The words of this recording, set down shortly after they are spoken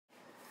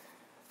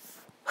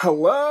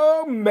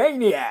Hello,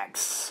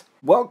 maniacs!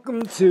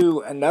 Welcome to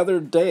another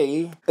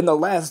day in the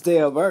last day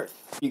of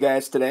Earth, you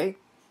guys, today.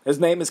 His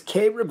name is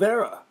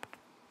KRivera.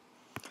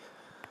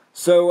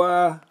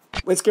 So,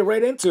 let's get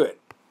right into it.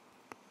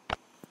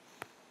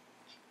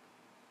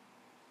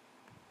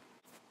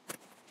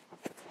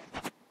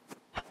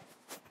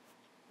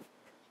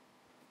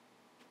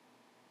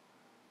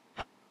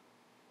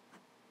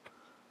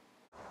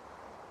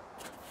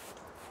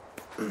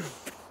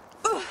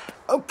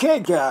 Okay,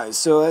 guys,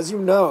 so as you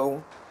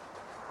know,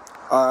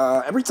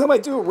 every time I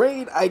do a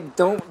raid, I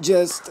don't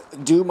just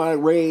do my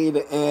raid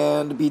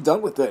and be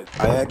done with it.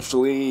 I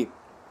actually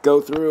go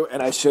through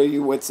and I show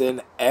you what's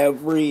in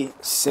every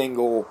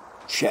single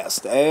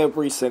chest.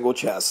 Every single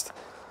chest.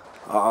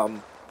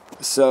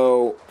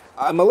 So,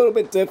 I'm a little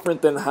bit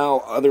different than how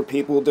other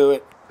people do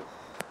it.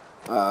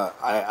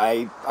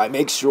 I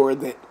make sure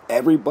that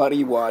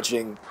everybody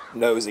watching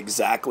knows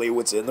exactly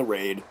what's in the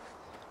raid.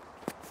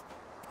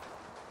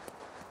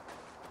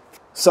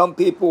 Some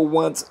people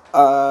want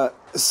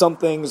some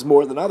things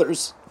more than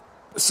others.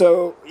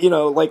 So, you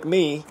know, like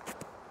me,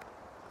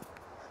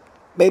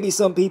 maybe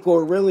some people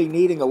are really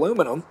needing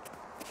aluminum.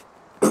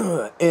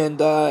 And,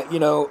 you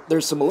know,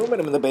 there's some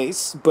aluminum in the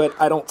base, but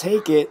I don't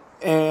take it.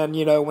 And,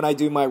 you know, when I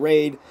do my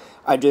raid,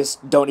 I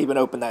just don't even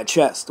open that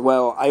chest.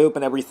 Well, I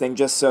open everything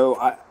just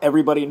so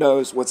everybody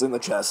knows what's in the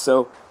chest.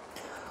 So,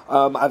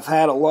 I've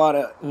had a lot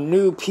of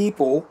new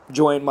people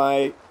join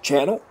my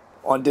channel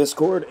on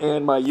Discord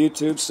and my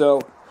YouTube,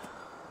 so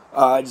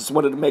I just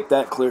wanted to make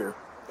that clear.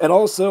 And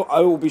also,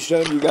 I will be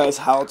showing you guys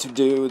how to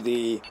do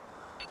the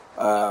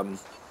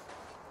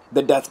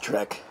death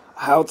trick.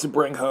 How to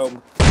bring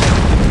home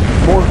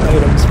more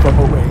items from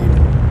a raid.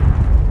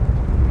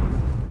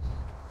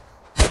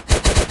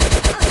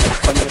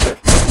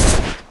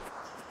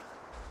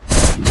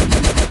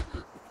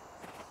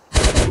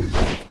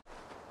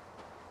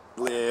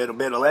 Little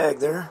bit of lag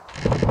there.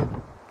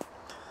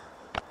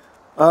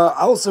 I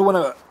also want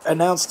to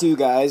announce to you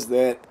guys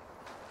that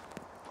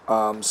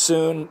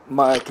soon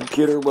my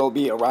computer will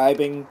be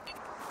arriving.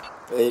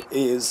 It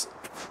is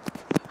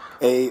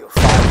a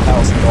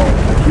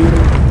 $5,000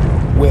 computer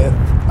with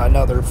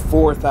another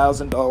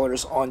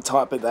 $4,000 on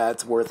top of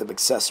that worth of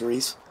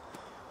accessories.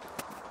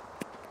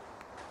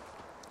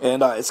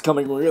 And it's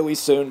coming really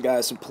soon,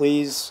 guys, so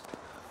please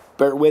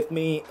bear with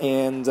me,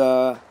 and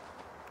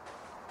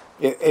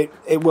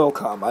it will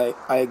come.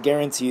 I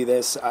guarantee you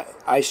this.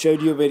 I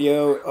showed you a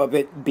video of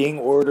it being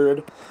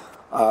ordered.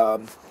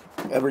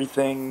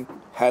 Everything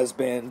has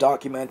been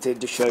documented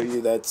to show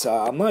you that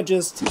I'm not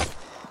just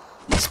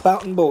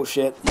spouting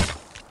bullshit.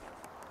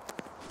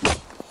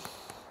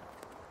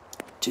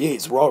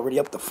 Jeez, we're already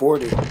up to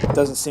 40.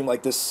 Doesn't seem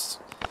like this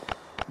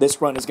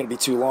run is going to be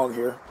too long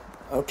here.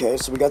 Okay,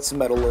 so we got some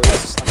metal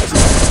loads.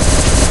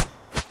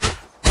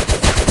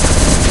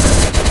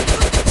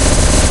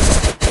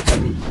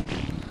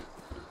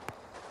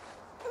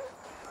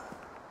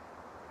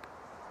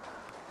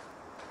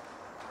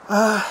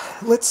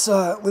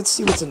 Let's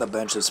see what's in the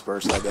benches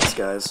first, I guess,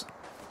 guys.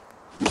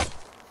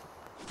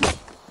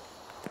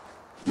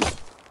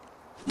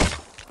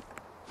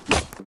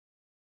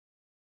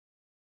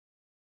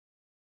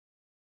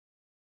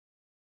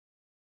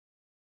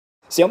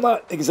 See, I'm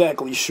not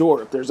exactly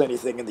sure if there's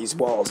anything in these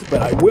walls,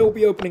 but I will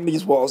be opening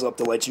these walls up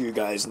to let you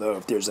guys know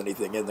if there's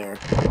anything in there.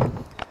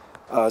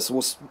 So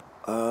we'll,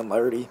 I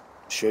already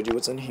showed you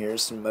what's in here,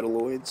 some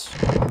metalloids.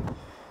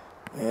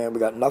 And we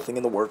got nothing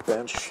in the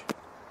workbench.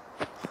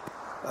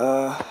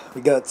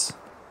 We got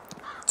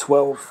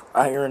 12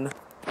 iron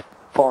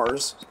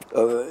bars,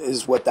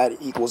 is what that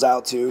equals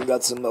out to. We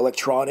got some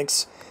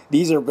electronics.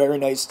 These are very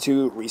nice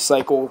to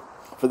recycle,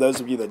 for those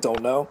of you that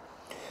don't know.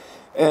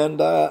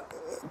 And,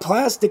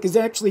 plastic is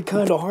actually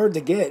kind of hard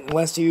to get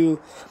unless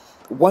you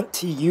want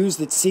to use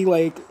it. See,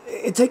 like,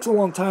 it takes a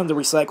long time to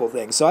recycle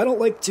things, so I don't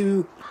like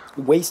to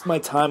waste my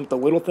time with the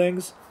little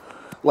things,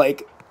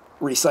 like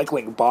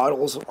recycling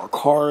bottles or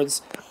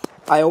cards.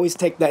 I always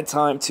take that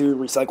time to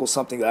recycle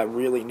something that I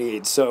really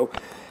need. So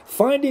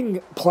finding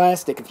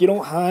plastic, if you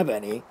don't have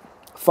any,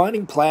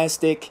 finding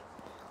plastic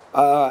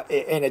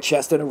in a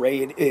chest in a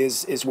raid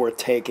is worth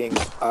taking.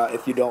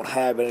 If you don't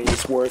have any,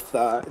 it's worth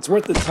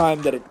the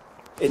time that it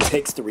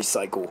takes to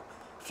recycle,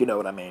 if you know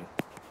what I mean.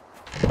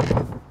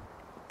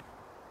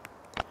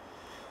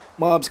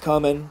 Mobs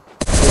coming.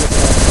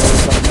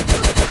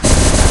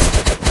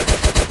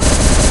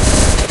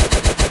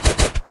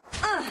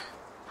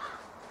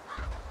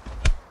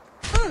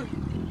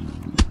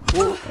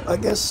 Well, I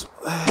guess,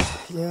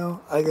 you know,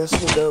 I guess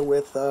we'll go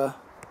with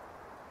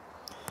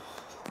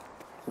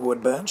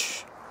wood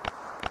bench.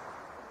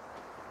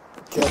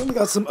 Okay, we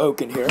got some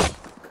oak in here.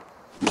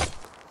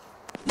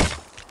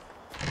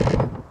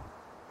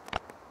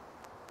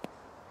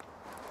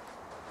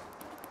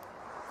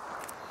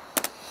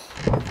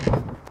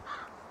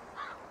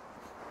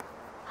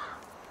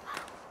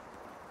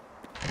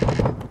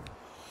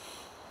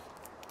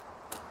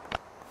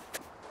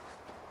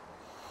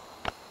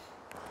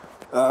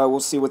 We'll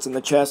see what's in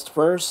the chest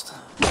first,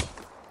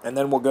 and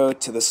then we'll go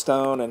to the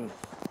stone and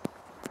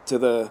to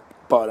the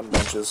bottom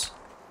benches.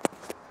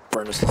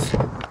 furnaces.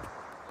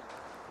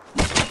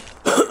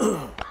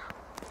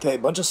 Okay,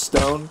 bunch of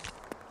stone.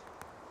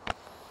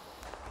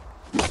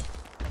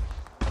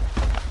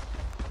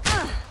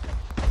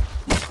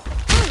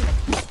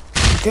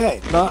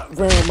 Okay, not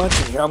very much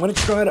in here. I'm gonna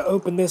try to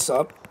open this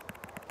up.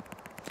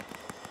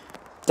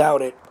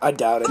 Doubt it. I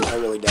doubt it. I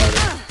really doubt it.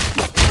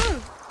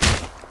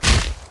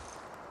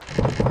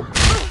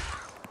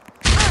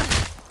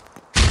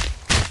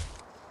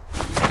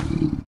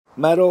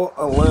 Metal,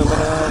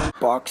 aluminum,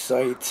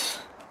 bauxite.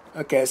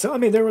 Okay, so I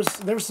mean there was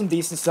some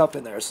decent stuff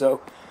in there.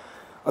 So,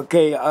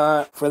 okay,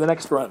 for the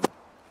next run.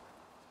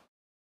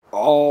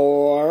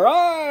 All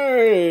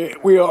right,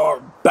 we are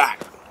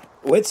back.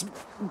 Let's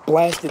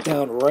blast it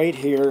down right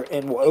here,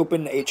 and we'll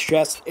open a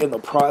chest in the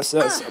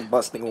process of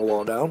busting the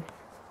wall down.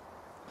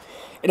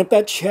 And if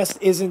that chest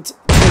isn't too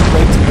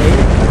great to raid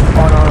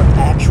on our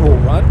actual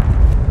run,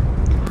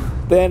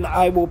 then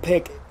I will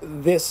pick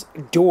this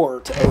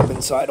door to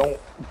open so I don't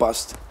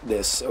bust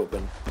this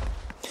open.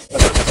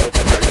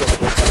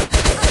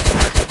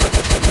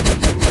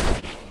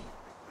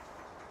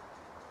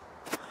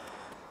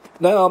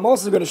 Now, I'm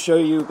also going to show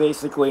you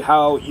basically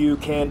how you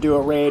can do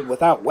a raid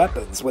without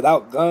weapons,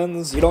 without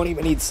guns. You don't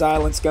even need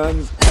silence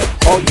guns.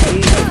 All you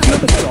need, if you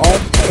have a dog,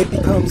 it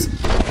becomes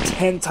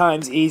 10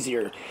 times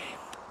easier.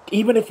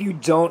 Even if you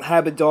don't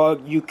have a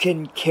dog, you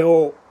can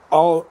kill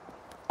all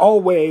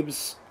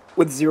waves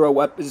with 0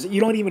 weapons.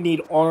 You don't even need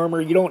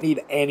armor. You don't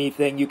need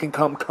anything. You can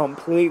come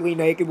completely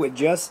naked with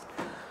just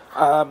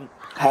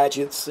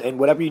hatchets and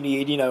whatever you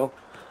need, you know,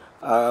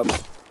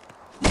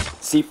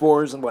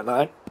 C4s and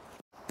whatnot.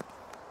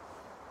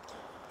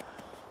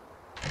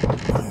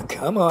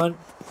 Come on.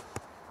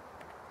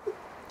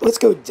 Let's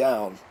go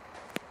down.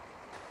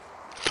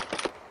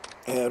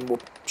 And we'll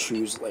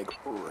choose, like,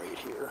 right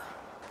here.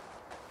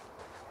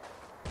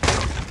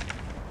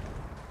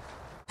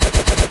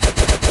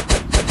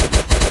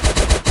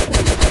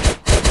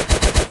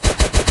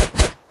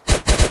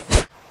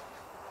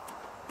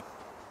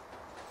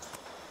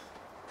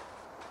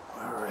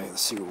 Alright,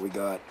 let's see what we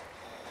got.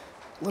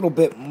 A little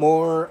bit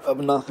more of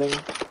nothing.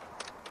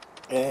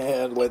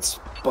 And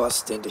let's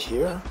bust into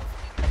here.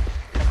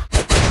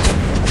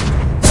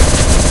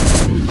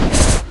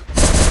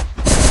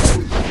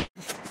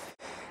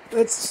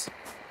 Let's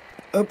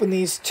open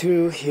these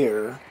 2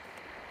 here.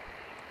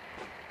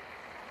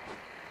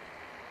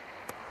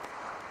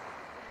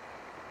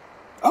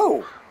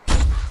 Oh!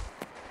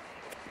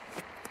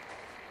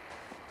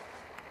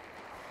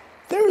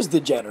 There's the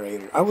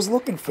generator. I was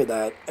looking for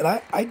that, and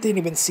I didn't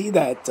even see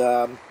that,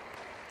 I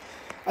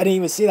didn't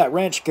even see that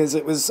wrench because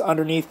it was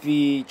underneath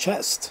the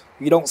chest.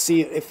 You don't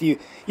see it if you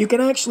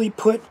can actually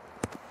put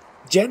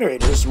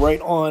generators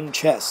right on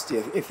chest,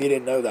 if you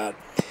didn't know that.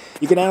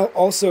 You can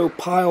also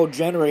pile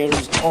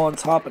generators on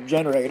top of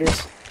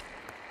generators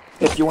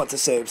if you want to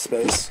save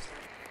space.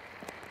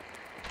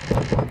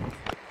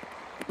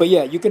 But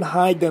yeah, you can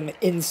hide them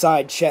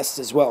inside chests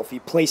as well. If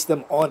you place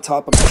them on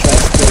top of the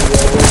chest, they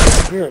will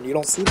disappear and you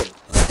don't see them.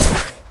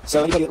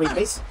 So you can get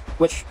base,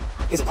 which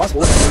isn't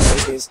possible if the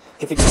base is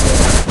if the base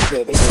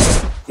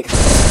is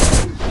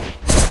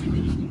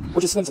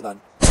which is slim to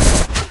none.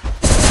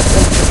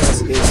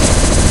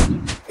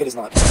 It is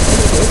not.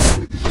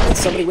 If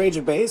somebody raids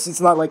your base,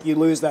 it's not like you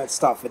lose that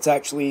stuff. It's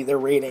actually, they're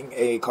raiding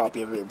a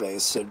copy of your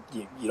base, so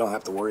you don't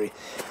have to worry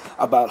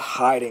about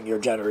hiding your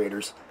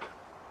generators.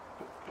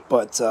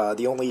 But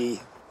the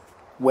only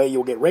way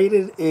you'll get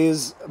raided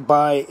is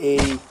by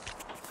an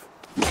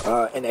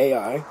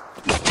AI,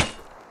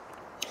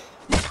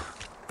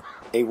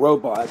 a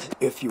robot,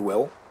 if you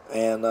will,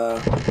 and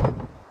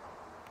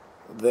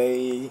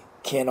they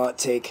cannot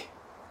take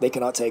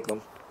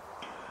them.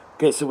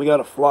 Okay, so we got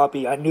a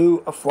floppy. I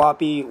knew a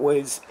floppy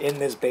was in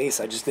this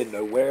base, I just didn't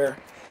know where.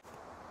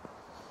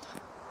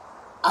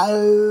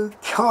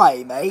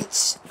 Okay,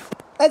 mates.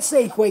 Let's see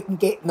if we can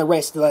get in the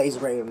rest of these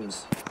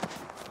rooms.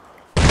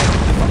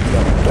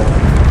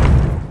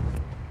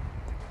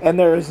 And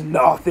there's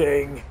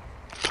nothing.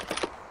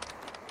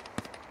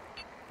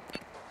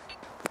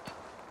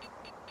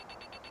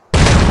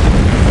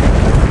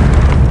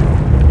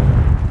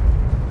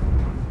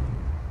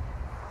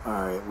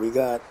 Alright, we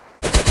got...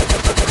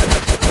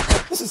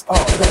 This is,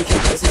 oh,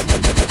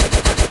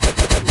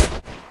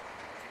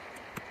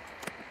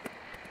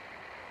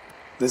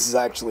 this is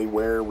actually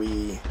where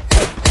we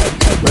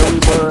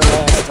were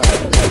last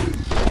time.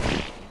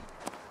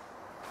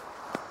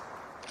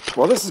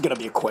 Well, this is gonna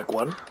be a quick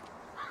one.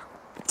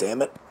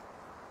 Damn it.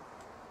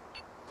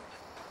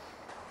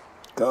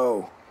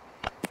 Go.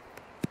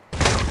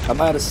 I'm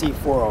out of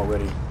C4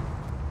 already.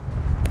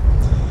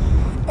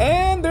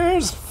 And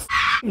there's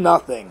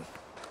nothing.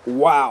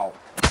 Wow.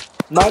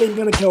 Not even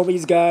gonna kill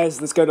these guys.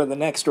 Let's go to the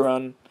next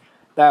run.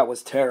 That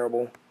was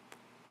terrible.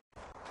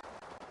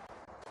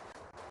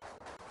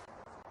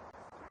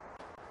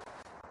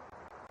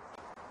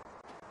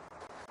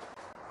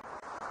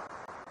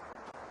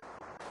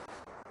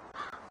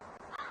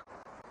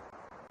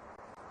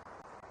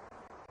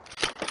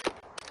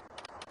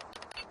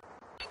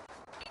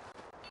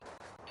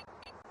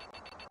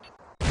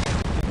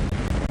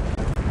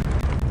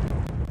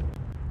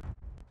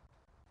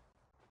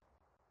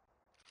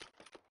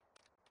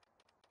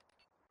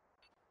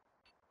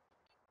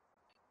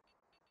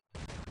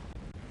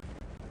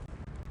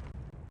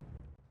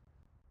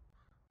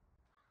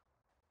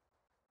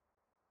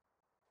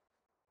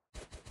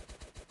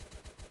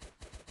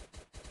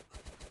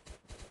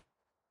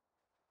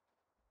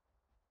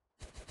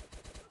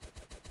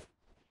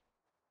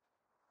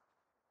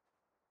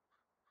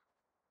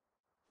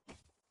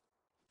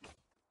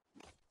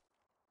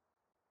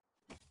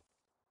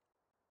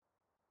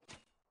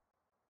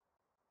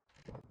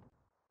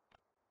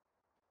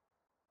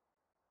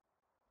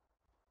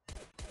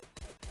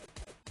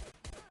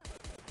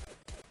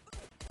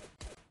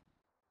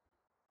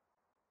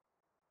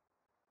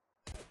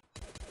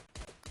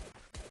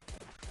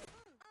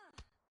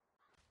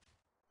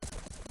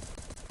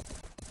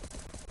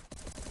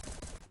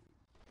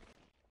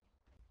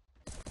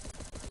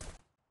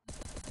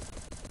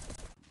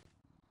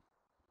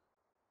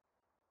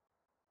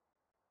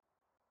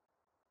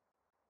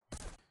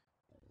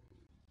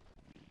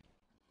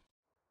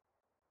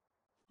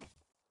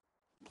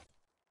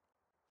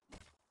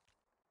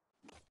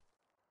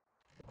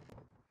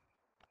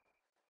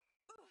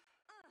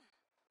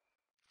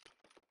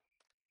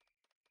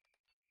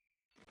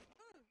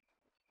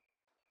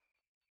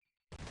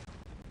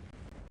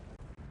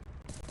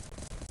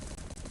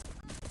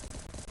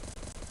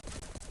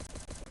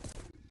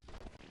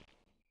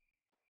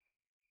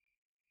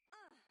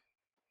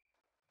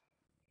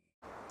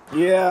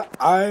 Yeah,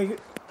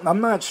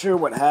 I'm not sure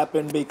what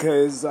happened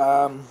because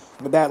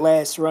with that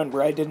last run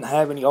where I didn't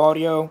have any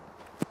audio,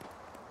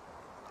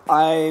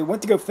 I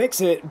went to go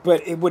fix it,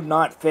 but it would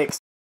not fix.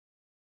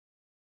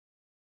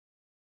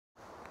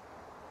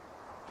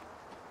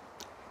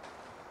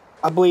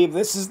 I believe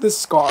this is the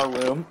scar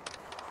room.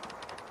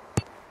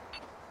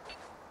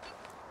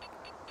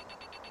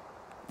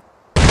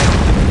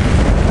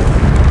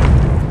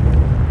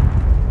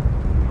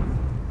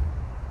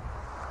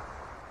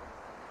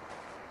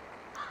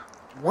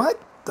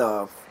 What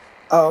the?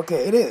 Oh,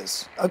 okay, it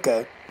is.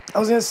 Okay. I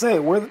was gonna say,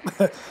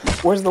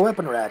 where's the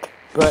weapon rack?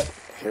 But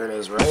here it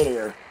is, right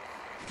here.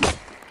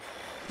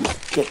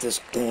 Get this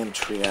damn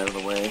tree out of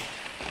the way.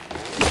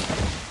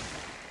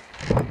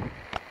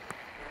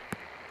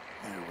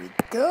 There we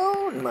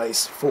go.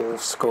 Nice full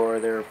score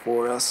there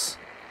for us.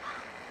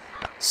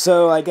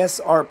 So I guess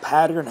our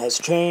pattern has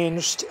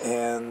changed,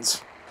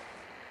 and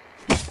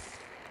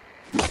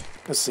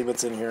let's see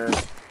what's in here.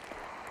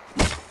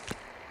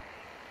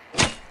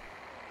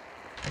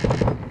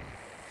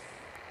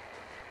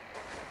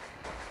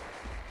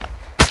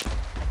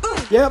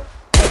 Yep.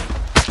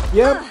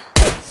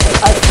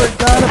 I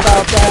forgot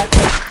about that.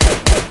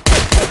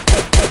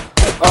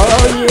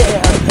 Oh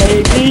yeah,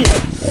 baby.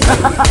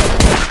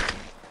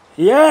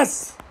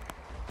 Yes.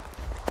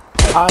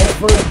 I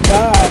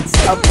forgot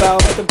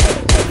about the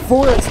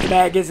forest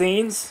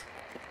magazines.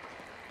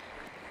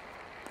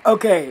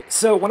 Okay,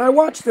 so when I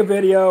watched the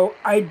video,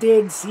 I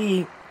did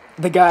see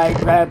the guy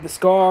grab the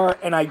scar,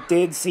 and I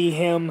did see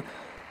him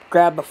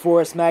grab the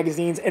forest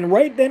magazines, and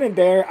right then and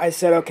there, I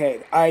said,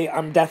 okay,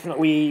 I'm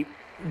definitely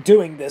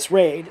doing this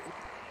raid,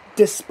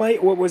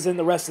 despite what was in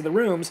the rest of the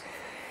rooms.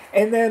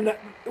 And then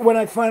when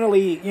I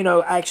finally,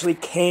 actually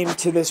came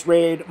to this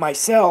raid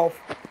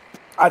myself,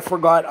 I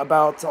forgot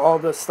about all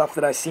the stuff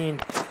that I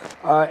seen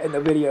in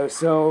the video.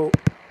 So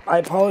I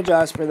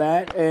apologize for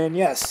that. And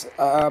yes,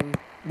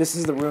 this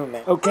is the room,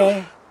 man.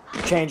 Okay,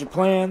 change of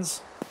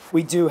plans.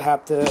 We do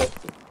have to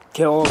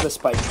kill the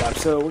spike trap.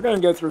 So we're going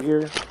to go through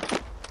here.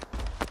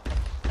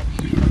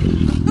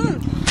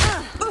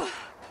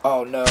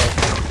 Oh no.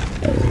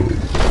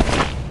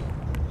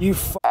 You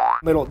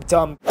little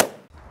dumb.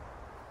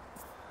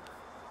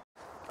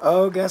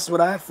 Oh, guess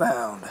what I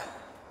found?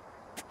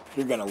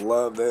 You're gonna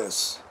love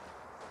this.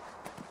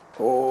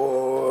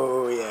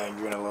 Oh, yeah,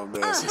 you're gonna love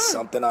this. It's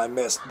something I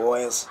missed,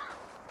 boys.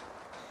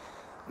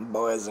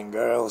 Boys and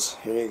girls,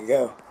 here you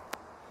go.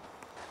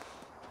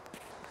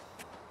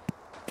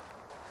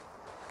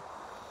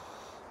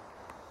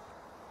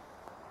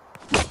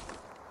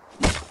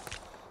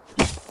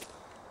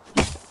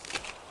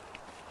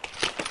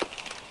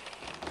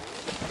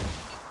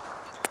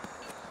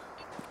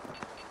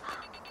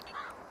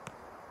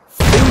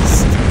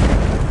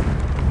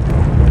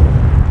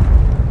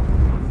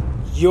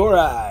 Your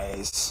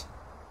eyes.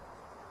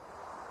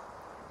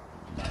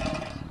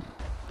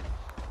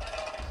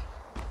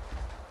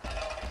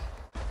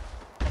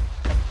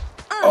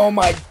 Oh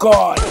my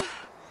god!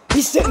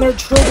 He's sitting there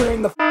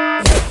triggering the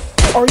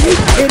Are you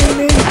kidding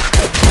me?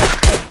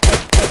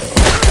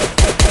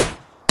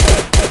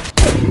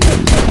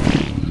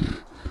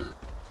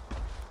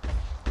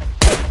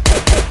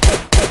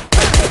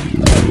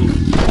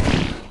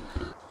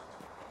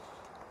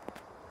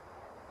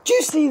 Did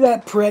you see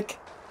that prick?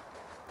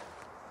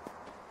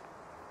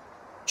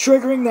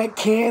 Triggering that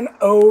can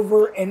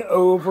over and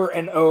over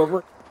and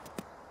over.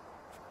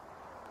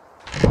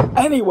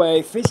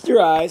 Anyway, feast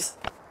your eyes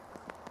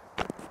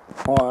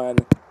on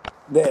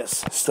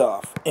this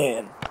stuff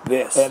in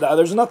this. And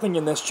there's nothing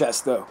in this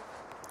chest, though.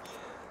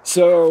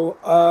 So,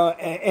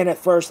 and at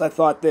first I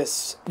thought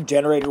this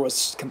generator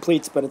was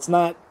complete, but it's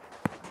not.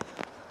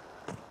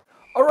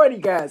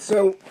 Alrighty, guys,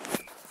 so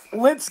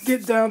let's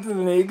get down to the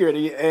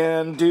nitty-gritty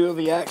and do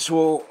the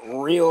actual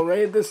real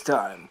raid this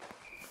time.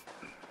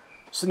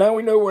 So now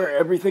we know where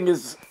everything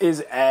is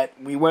at.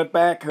 We went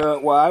back,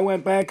 I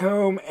went back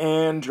home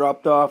and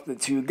dropped off the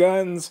 2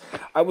 guns.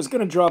 I was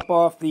going to drop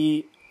off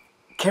the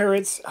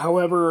carrots,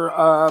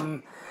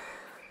 however,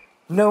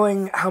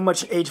 knowing how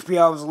much HP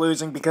I was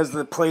losing because of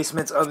the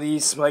placements of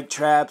these spike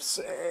traps,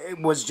 it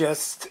was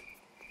just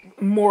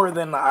more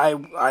than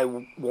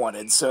I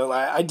wanted. So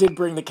I did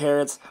bring the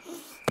carrots.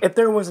 If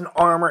there was an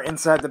armor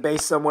inside the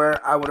base somewhere,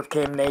 I would have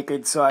came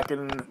naked so I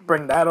can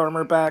bring that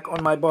armor back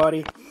on my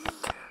body.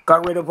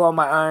 Got rid of all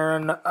my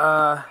iron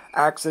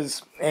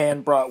axes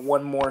and brought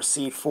 1 more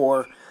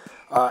C4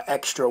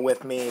 extra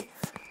with me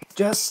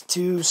just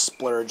to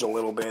splurge a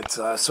little bit.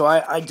 So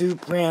I do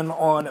plan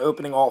on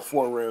opening all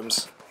 4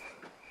 rooms.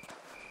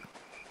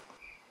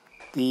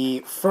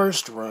 The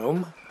first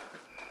room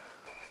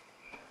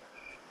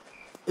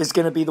is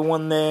going to be the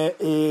one that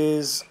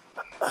is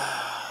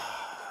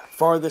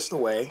farthest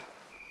away.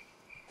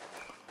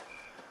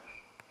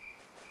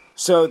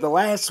 So the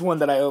last one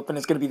that I open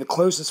is going to be the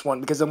closest one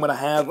because I'm going to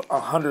have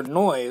 100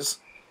 noise.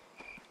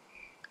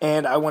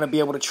 And I want to be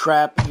able to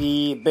trap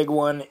the big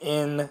one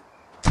in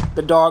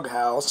the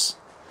doghouse,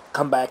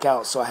 come back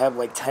out. So I have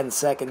like 10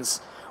 seconds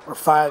or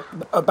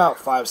about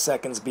 5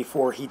 seconds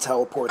before he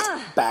teleports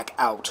back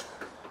out.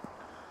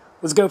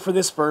 let's go for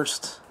this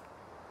first.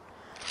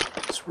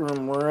 This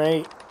room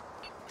right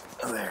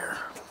there.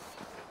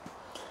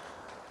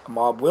 A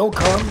mob will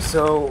come,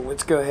 so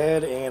let's go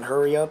ahead and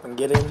hurry up and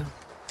get in.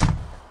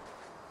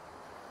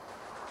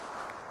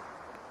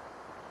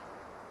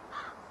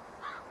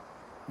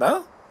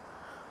 No?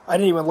 I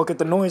didn't even look at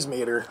the noise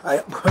meter.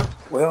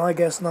 Well, I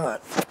guess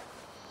not.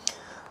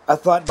 I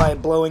thought by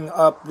blowing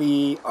up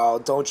the... Oh,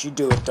 don't you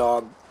do it,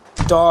 dog.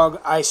 Dog,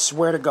 I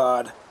swear to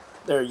God.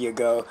 There you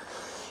go.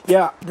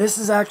 Yeah, this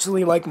is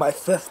actually like my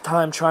 5th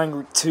time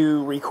trying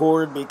to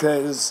record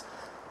because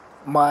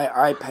my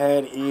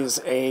iPad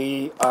is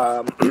a,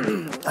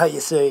 how you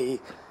say,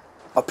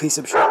 a piece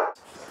of shit.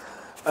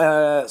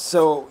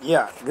 So,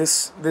 yeah,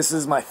 this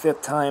is my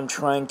 5th time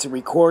trying to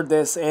record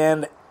this,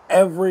 and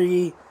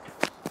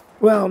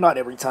well, not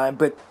every time,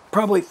 but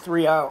probably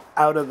 3 out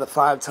of the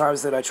 5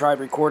 times that I tried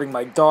recording,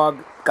 my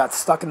dog got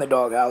stuck in the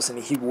doghouse, and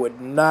he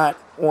would not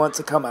want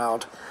to come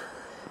out,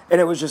 and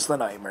it was just a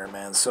nightmare,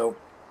 man. So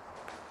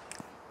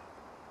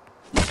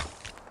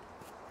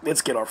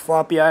let's get our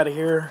floppy out of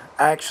here.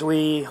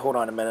 Actually, hold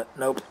on a minute.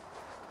 Nope.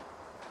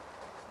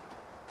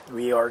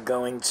 We are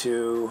going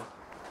to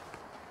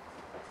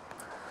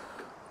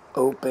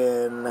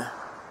open...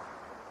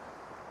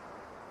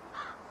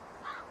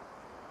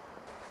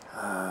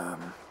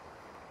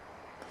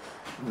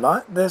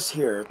 not this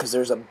here, because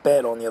there's a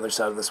bed on the other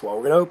side of this wall.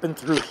 We're going to open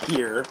through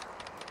here.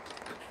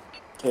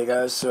 Okay,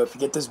 guys, so if you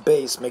get this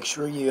base, make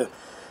sure you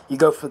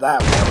go for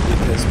that one,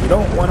 because we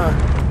don't want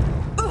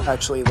to...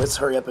 Actually, let's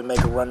hurry up and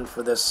make a run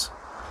for this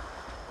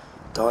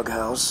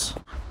doghouse.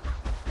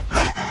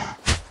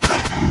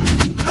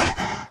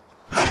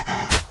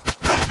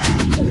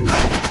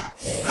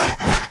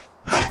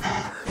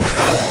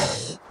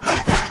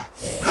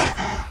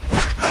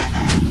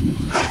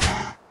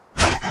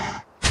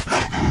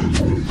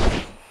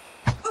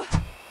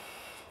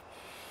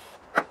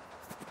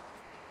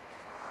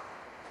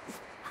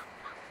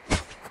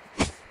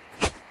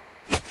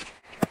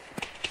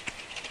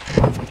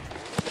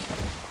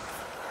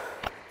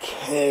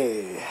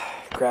 Okay,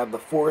 grab the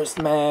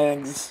forest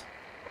mags,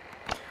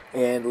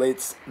 and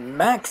let's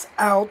max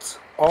out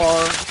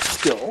our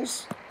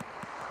skills.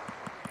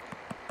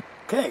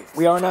 Okay,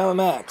 we are now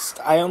maxed.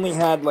 I only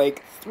had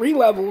like 3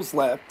 levels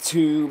left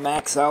to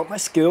max out my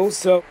skills,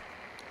 so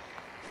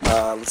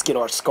let's get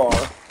our scar.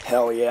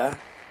 Hell yeah.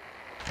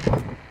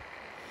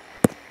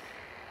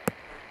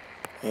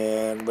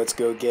 And let's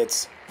go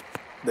get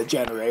the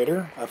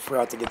generator. I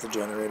forgot to get the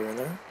generator in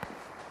there.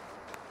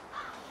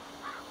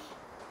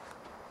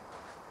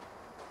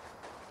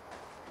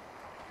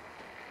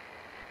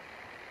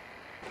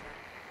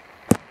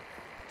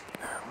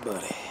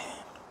 Buddy.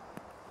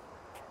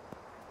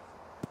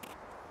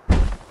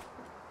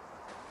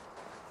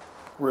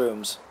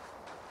 Rooms.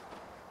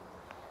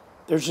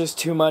 There's just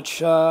too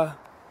much,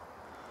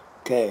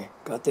 Okay,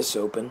 got this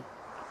open.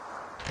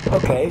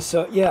 Okay,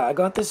 so, yeah, I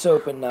got this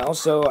open now,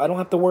 so I don't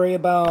have to worry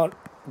about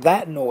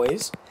that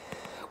noise.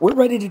 We're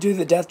ready to do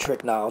the death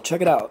trick now.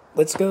 Check it out.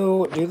 Let's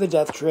go do the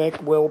death trick.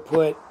 We'll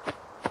put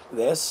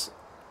this,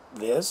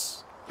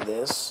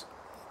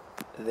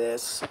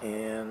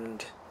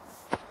 and...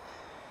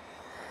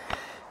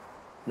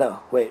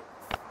 No, wait.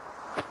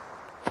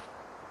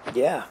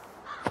 Yeah.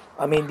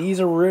 I mean,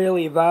 these are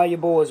really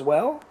valuable as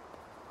well.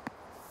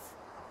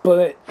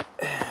 But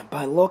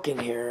by looking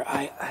here,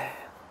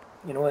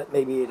 you know what?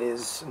 Maybe it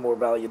is more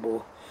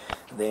valuable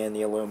than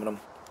the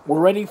aluminum. We're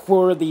ready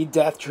for the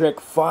death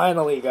trick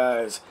finally,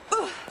 guys.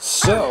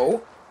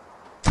 So,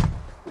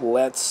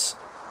 let's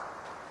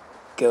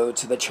go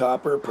to the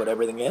chopper, put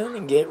everything in,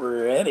 and get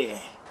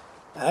ready.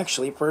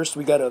 Actually, first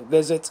we gotta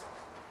visit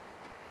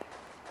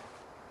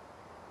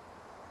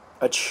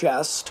a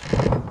chest.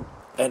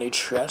 Any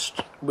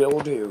chest will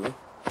do.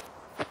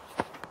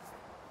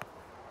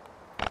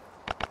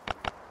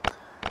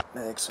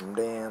 Make some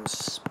damn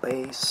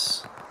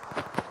space.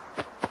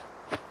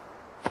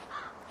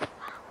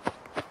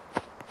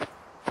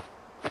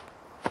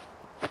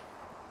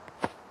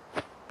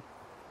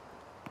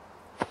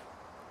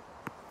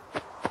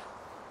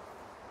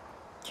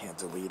 Can't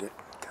delete it.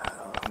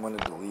 God, I'm gonna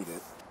delete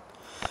it.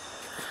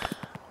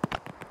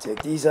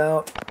 Take these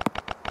out.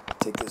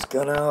 Take this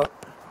gun out.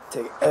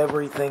 Take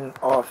everything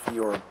off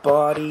your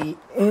body,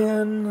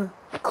 including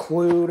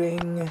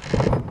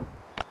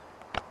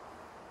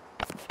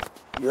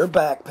your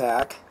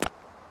backpack.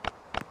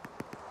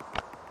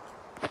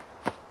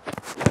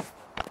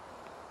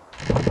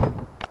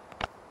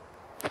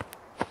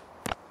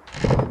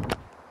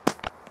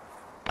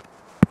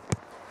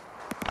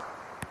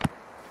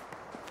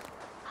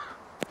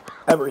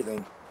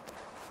 Everything.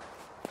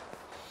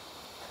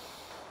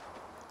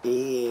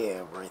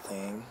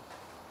 Everything.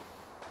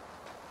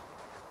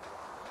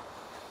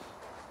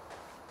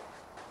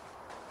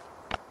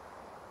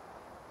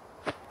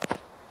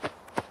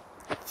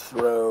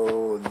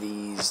 Throw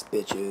these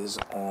bitches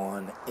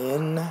on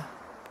in,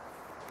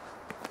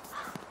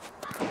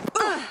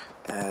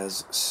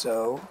 as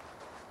so,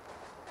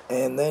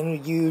 and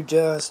then you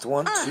just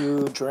want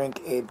to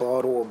drink a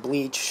bottle of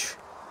bleach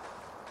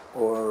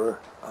or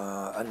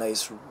a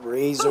nice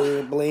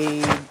razor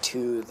blade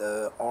to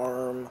the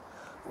arm,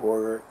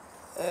 or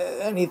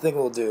anything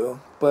will do.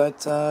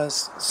 But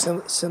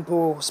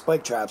simple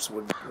spike traps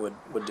would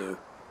do.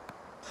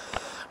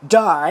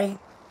 Die.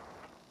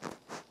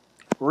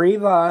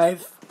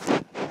 Revive.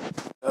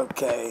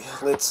 Okay,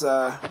 let's,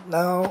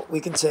 now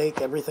we can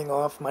take everything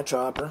off my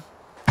chopper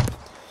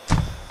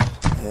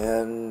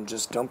and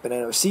just dump it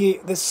in. See,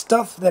 this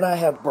stuff that I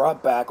have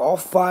brought back, all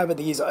 5 of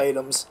these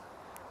items,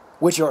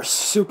 which are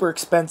super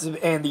expensive,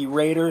 and the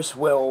raiders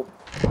will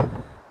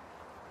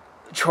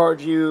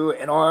charge you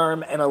an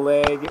arm and a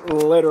leg,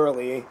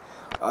 literally,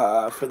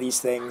 for these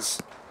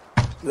things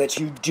that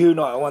you do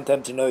not want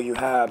them to know you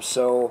have.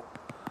 So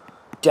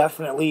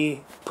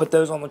definitely put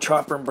those on the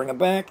chopper and bring them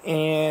back,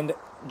 and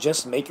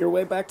just make your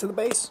way back to the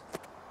base.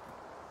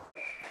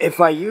 If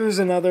I use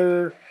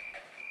another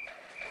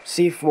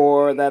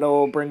C4,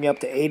 that'll bring me up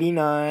to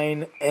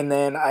 89, and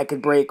then I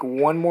could break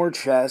one more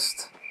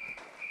chest.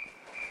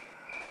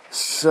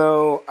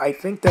 So I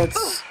think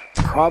that's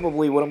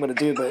probably what I'm going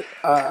to do, but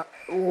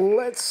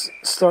let's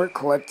start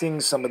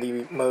collecting some of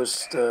the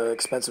most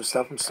expensive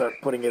stuff and start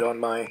putting it on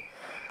my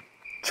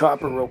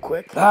chopper real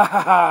quick. Ha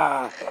ha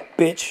ha!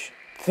 Bitch,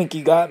 think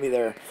you got me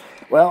there.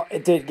 Well,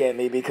 it did get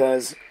me,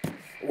 because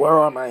where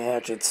are my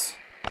hatchets?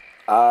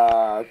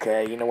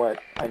 Okay, you know what?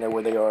 I know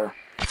where they are.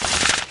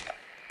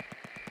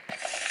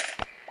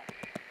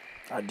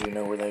 I do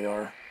know where they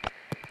are.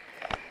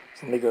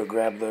 So let me go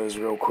grab those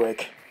real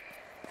quick.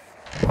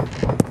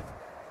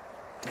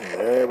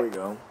 There we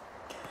go.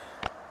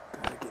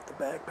 Gotta get the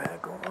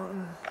backpack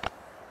on.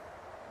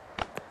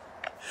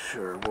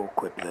 Sure, we'll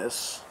equip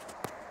this.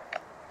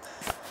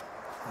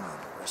 And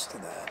the rest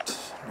of that.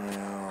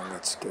 Now,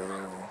 let's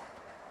go.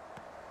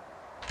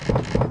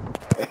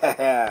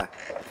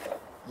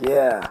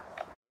 Yeah.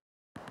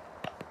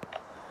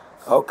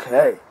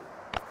 Okay.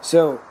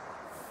 So,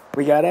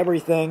 we got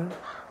everything.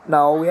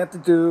 Now, all we have to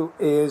do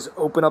is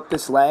open up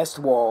this last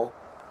wall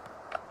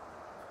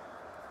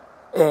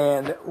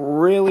and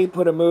really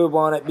put a move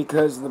on it,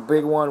 because the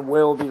big one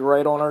will be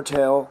right on our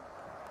tail.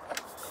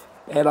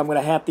 And I'm going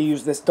to have to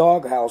use this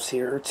doghouse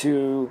here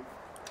to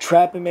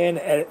trap him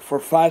in for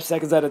 5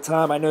 seconds at a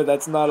time. I know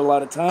that's not a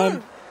lot of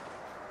time,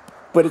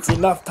 but it's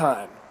enough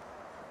time.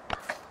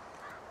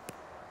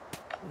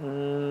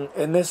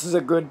 And this is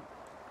a good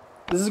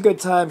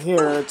time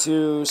here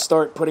to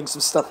start putting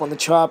some stuff on the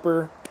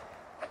chopper.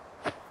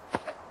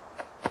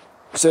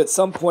 So at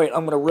some point,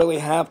 I'm going to really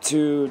have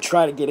to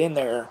try to get in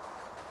there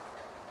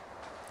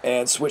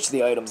and switch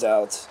the items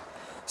out.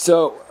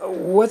 So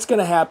what's going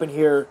to happen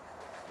here,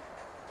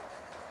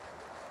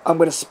 I'm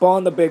going to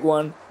spawn the big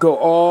one, go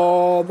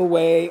all the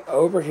way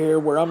over here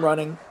where I'm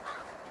running,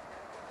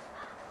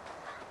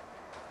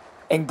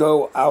 and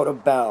go out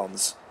of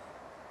bounds.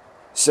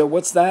 So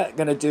what's that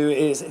going to do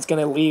is it's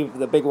going to leave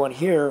the big one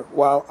here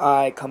while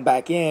I come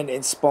back in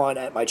and spawn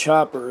at my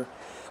chopper,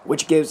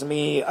 which gives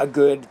me a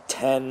good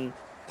 10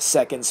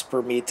 seconds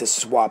for me to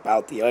swap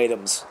out the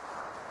items.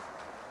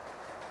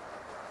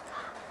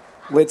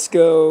 Let's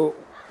go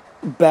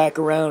back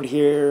around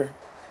here.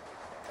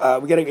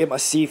 We got to get my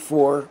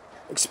C4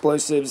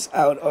 explosives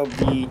out of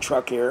the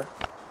truck here,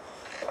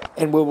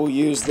 and we will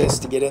use this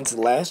to get into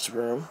the last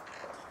room.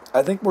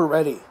 I think we're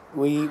ready.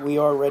 We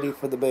are ready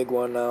for the big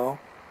one now.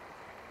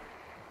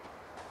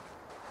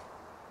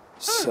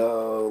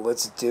 So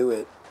let's do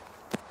it.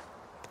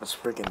 Let's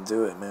freaking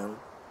do it, man.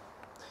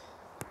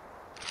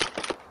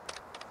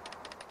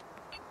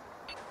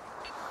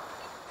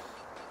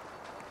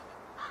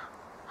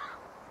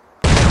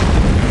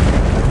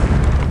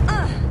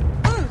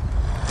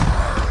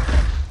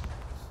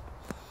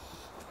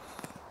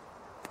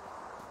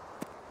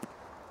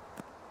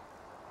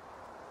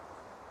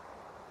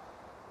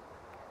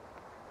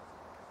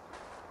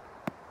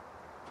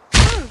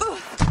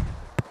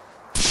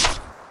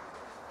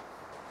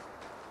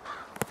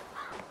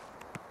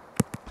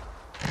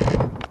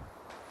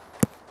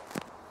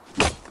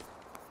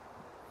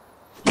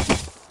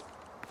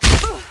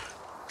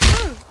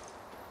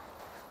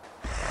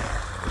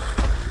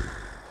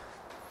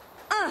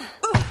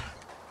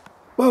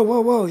 Whoa,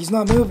 whoa, whoa, he's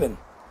not moving.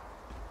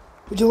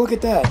 Would you look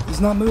at that? He's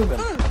not moving.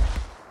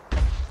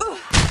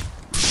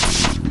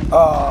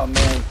 Oh,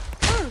 man.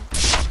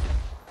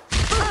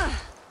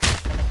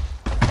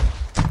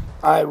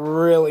 I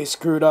really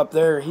screwed up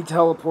there. He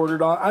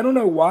teleported on. I don't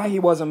know why he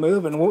wasn't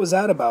moving. What was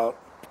that about?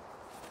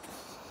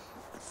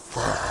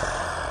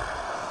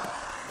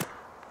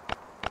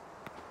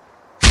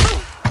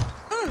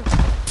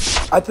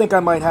 I think I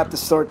might have to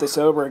start this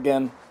over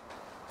again.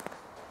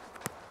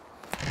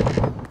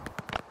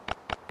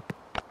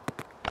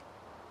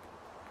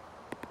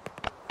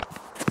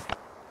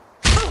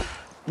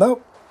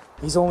 Nope,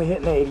 he's only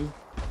hitting 80.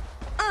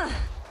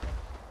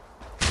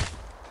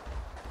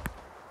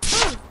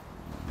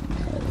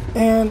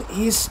 And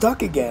he's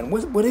stuck again.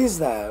 What is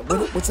that?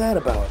 What's that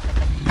about?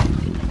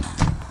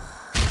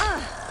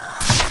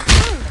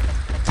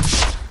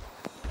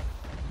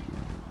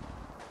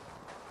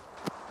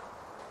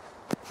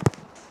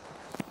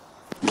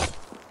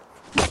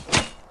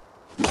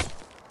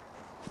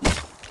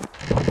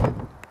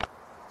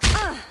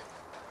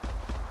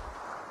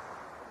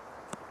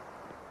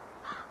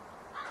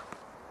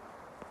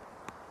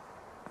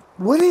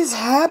 What is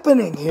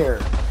happening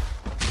here?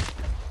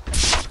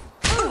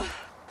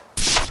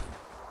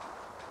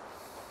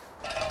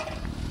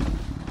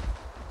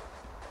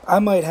 I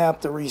might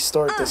have to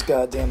restart this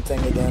goddamn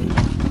thing again.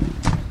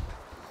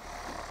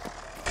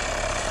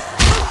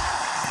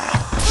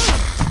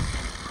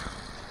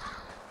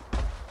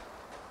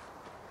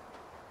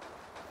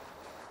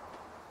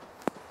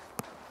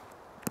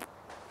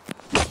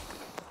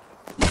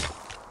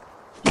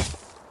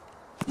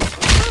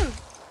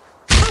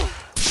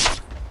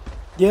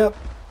 Yep.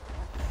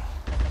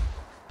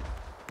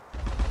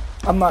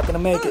 I'm not gonna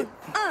make it.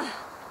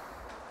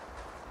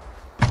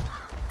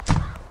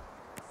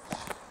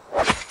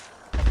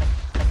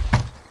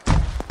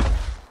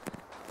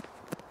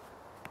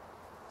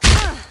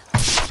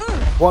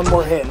 One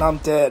more hit and I'm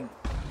dead.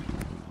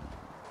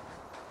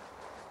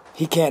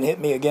 He can't hit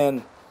me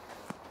again.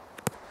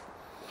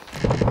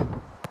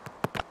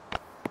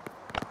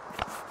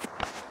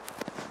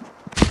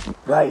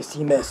 Nice,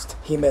 he missed.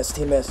 He missed.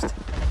 He missed.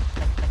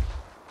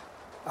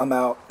 I'm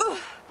out.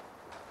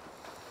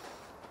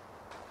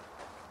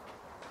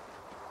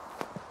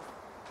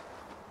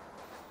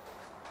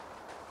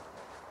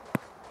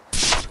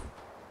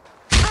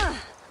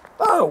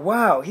 Oh,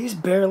 wow. He's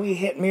barely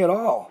hit me at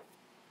all.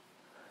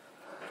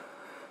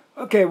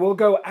 Okay, we'll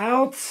go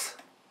out.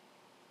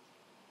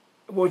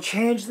 We'll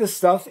change the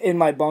stuff in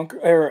my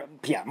bunker.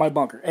 My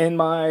bunker. In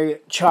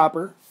my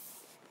chopper.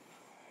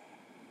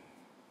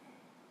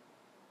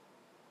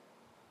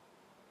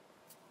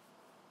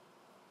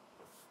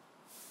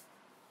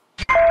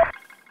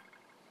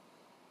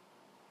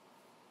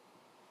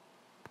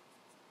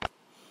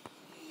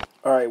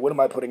 Alright, what am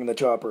I putting in the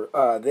chopper?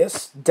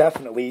 This,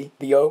 definitely.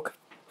 The oak.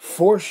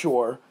 For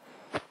sure.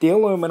 The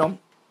aluminum.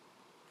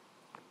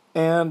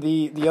 And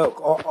the oak.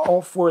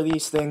 All four of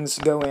these things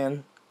go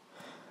in.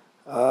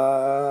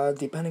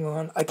 Depending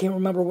on... I can't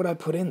remember what I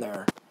put in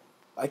there.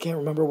 I can't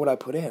remember what I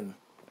put in.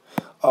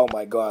 Oh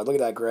my god, look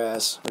at that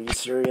grass. Are you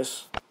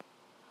serious?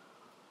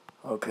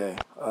 Okay.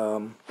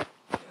 I'm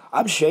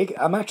shaking.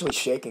 I'm actually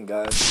shaking,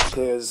 guys.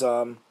 Because,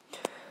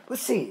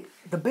 let's see.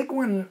 The big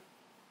one...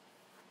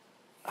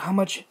 How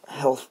much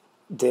health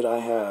did I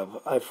have?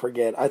 I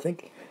forget. I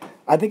think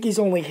he's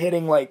only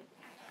hitting like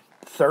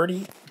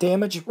 30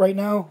 damage right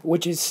now,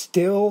 which is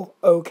still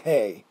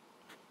okay.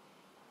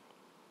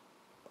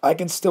 I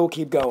can still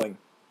keep going.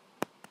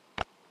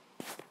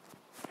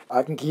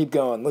 I can keep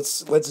going.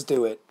 Let's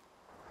do it.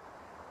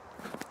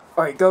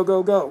 All right, go,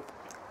 go, go.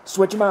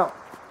 Switch him out.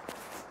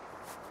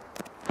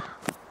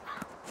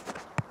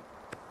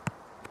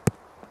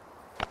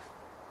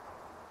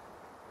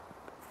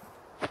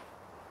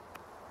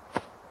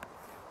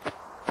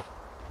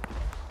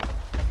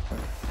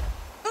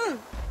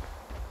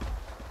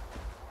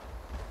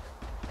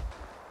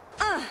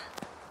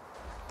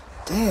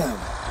 Damn.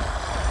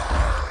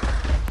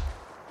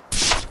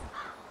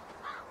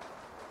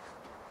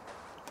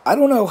 I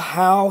don't know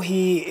how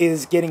he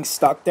is getting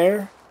stuck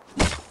there.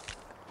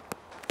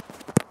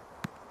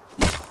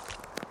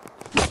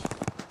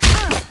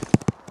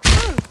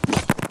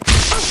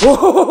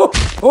 Oh!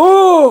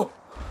 Oh!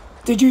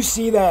 Did you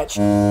see that?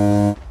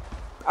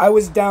 I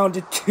was down to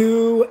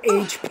 2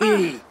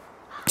 HP.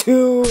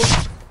 2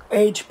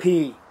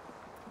 HP.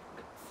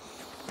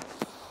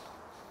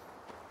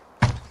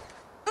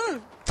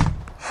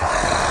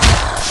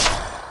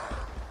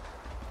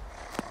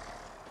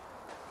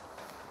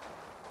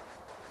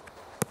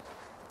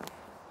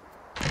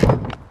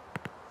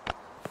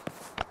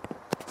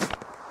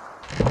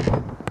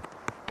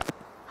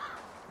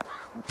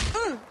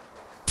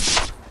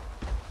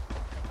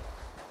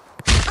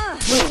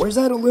 Wait, where's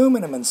that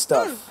aluminum and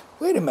stuff?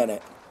 Wait a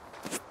minute.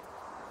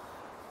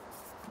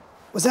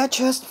 Was that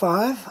chest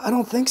 5? I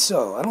don't think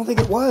so. I don't think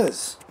it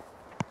was.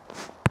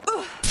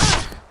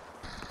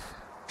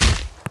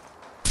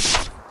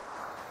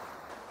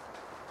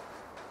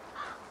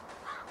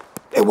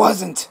 It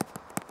wasn't.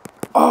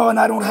 Oh, and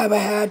I don't have a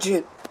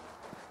hatchet.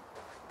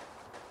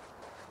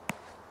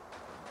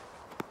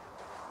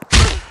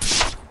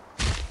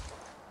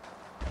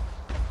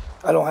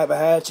 I don't have a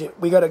hatchet.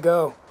 We gotta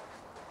go.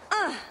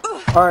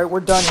 Alright, we're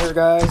done here,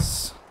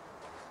 guys.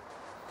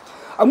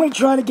 I'm gonna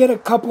try to get a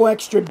couple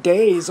extra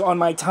days on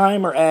my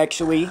timer,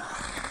 actually.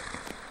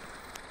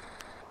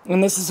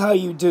 And this is how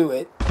you do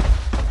it.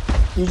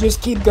 You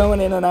just keep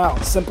going in and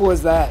out. Simple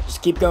as that.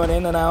 Just keep going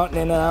in and out, and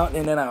in and out, and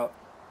in and out.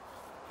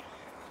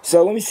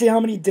 So let me see how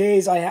many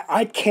days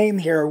I came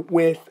here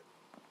with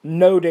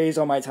no days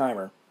on my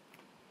timer.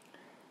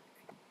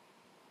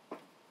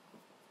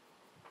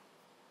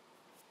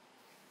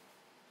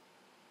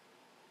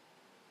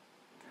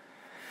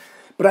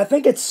 But I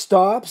think it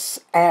stops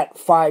at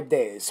 5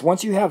 days.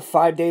 Once you have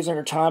 5 days on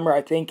your timer,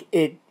 I think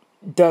it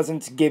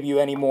doesn't give you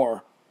any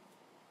more.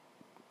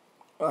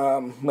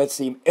 Let's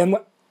see.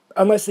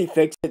 Unless they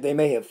fixed it, they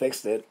may have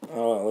fixed it.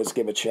 Oh, let's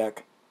give a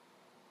check.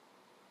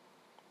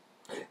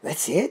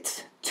 That's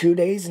it? 2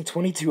 days and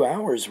 22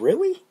 hours,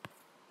 really?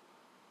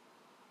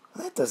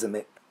 That doesn't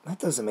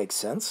make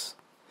sense.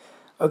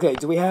 Okay,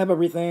 do we have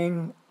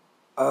everything?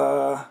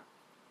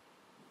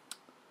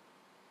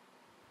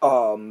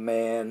 Oh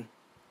man.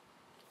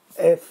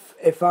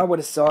 If I would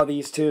have saw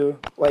these two,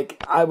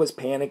 like I was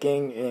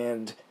panicking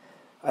and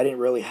I didn't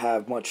really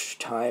have much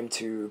time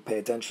to pay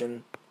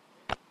attention.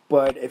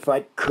 But if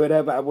I could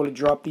have, I would have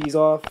dropped these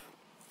off.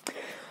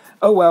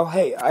 Oh well,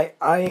 hey,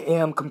 I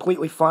am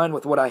completely fine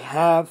with what I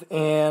have,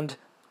 and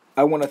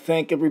I want to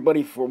thank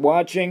everybody for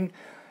watching.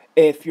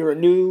 If you're a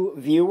new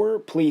viewer,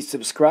 please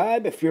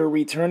subscribe. If you're a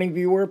returning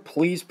viewer,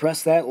 please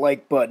press that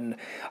like button.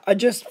 I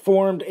just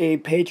formed a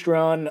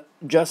Patreon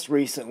just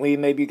recently.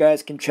 Maybe you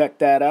guys can check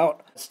that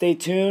out. Stay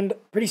tuned.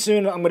 Pretty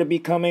soon I'm going to be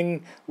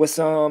coming with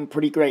some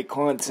pretty great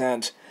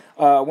content.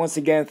 Once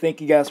again,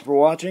 thank you guys for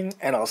watching,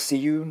 and I'll see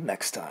you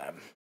next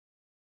time.